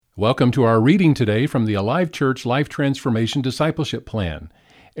Welcome to our reading today from the Alive Church Life Transformation Discipleship Plan.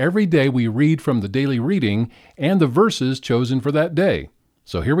 Every day we read from the daily reading and the verses chosen for that day.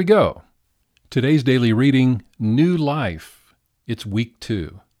 So here we go. Today's daily reading, New Life. It's week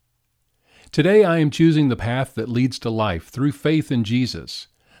 2. Today I am choosing the path that leads to life through faith in Jesus.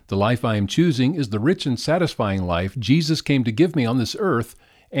 The life I am choosing is the rich and satisfying life Jesus came to give me on this earth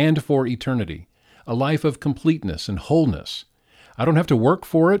and for eternity. A life of completeness and wholeness. I don't have to work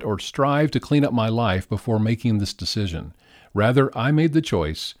for it or strive to clean up my life before making this decision. Rather, I made the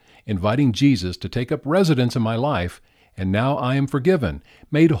choice, inviting Jesus to take up residence in my life, and now I am forgiven,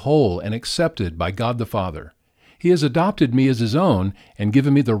 made whole and accepted by God the Father. He has adopted me as His own and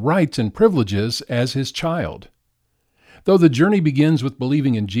given me the rights and privileges as His child. Though the journey begins with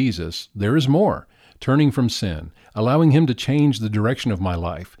believing in Jesus, there is more, turning from sin, allowing Him to change the direction of my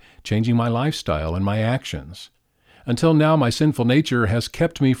life, changing my lifestyle and my actions. Until now, my sinful nature has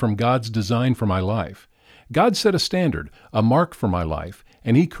kept me from God's design for my life. God set a standard, a mark for my life,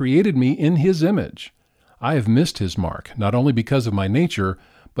 and He created me in His image. I have missed His mark, not only because of my nature,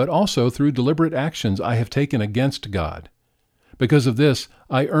 but also through deliberate actions I have taken against God. Because of this,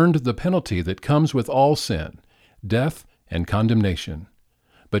 I earned the penalty that comes with all sin, death and condemnation.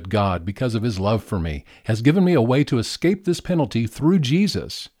 But God, because of His love for me, has given me a way to escape this penalty through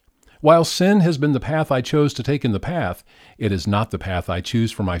Jesus. While sin has been the path I chose to take in the past, it is not the path I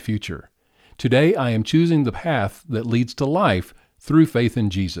choose for my future. Today I am choosing the path that leads to life through faith in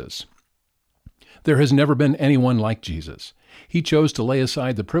Jesus. There has never been anyone like Jesus. He chose to lay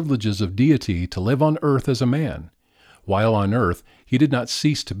aside the privileges of deity to live on earth as a man. While on earth, He did not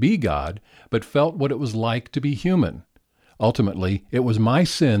cease to be God, but felt what it was like to be human. Ultimately, it was my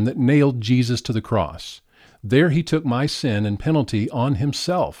sin that nailed Jesus to the cross. There He took my sin and penalty on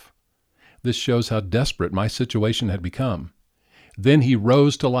Himself. This shows how desperate my situation had become. Then He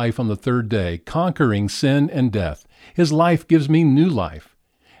rose to life on the third day, conquering sin and death. His life gives me new life.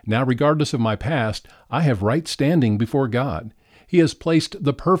 Now, regardless of my past, I have right standing before God. He has placed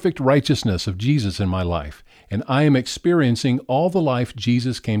the perfect righteousness of Jesus in my life, and I am experiencing all the life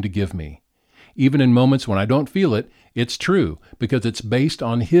Jesus came to give me. Even in moments when I don't feel it, it's true, because it's based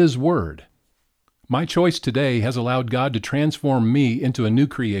on His Word. My choice today has allowed God to transform me into a new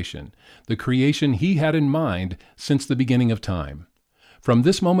creation, the creation He had in mind since the beginning of time. From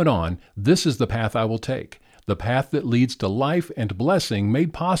this moment on, this is the path I will take, the path that leads to life and blessing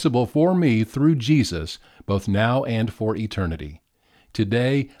made possible for me through Jesus, both now and for eternity.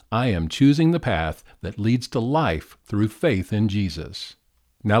 Today, I am choosing the path that leads to life through faith in Jesus.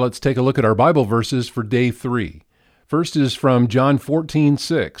 Now let's take a look at our Bible verses for day 3. First is from John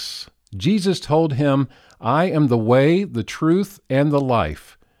 14:6. Jesus told him, "I am the way, the truth, and the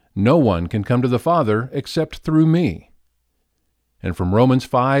life. No one can come to the Father except through me." And from Romans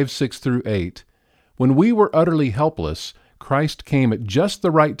 5:6-8, "When we were utterly helpless, Christ came at just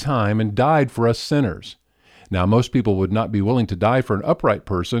the right time and died for us sinners." Now, most people would not be willing to die for an upright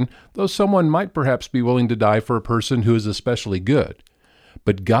person, though someone might perhaps be willing to die for a person who is especially good.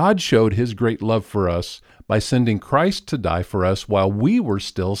 But God showed His great love for us by sending Christ to die for us while we were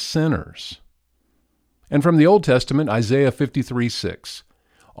still sinners. And from the Old Testament, Isaiah 53:6,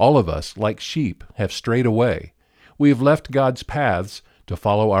 "All of us, like sheep, have strayed away. We have left God's paths to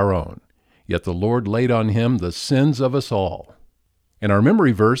follow our own. Yet the Lord laid on Him the sins of us all." And our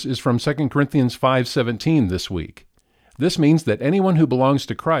memory verse is from 2 Corinthians 5:17 this week. This means that anyone who belongs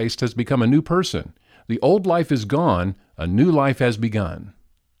to Christ has become a new person. The old life is gone, a new life has begun.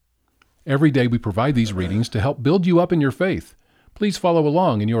 Every day we provide these readings to help build you up in your faith. Please follow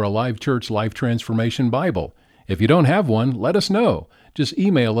along in your Alive Church Life Transformation Bible. If you don't have one, let us know. Just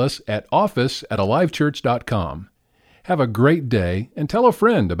email us at office@alivechurch.com. Have a great day and tell a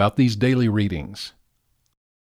friend about these daily readings.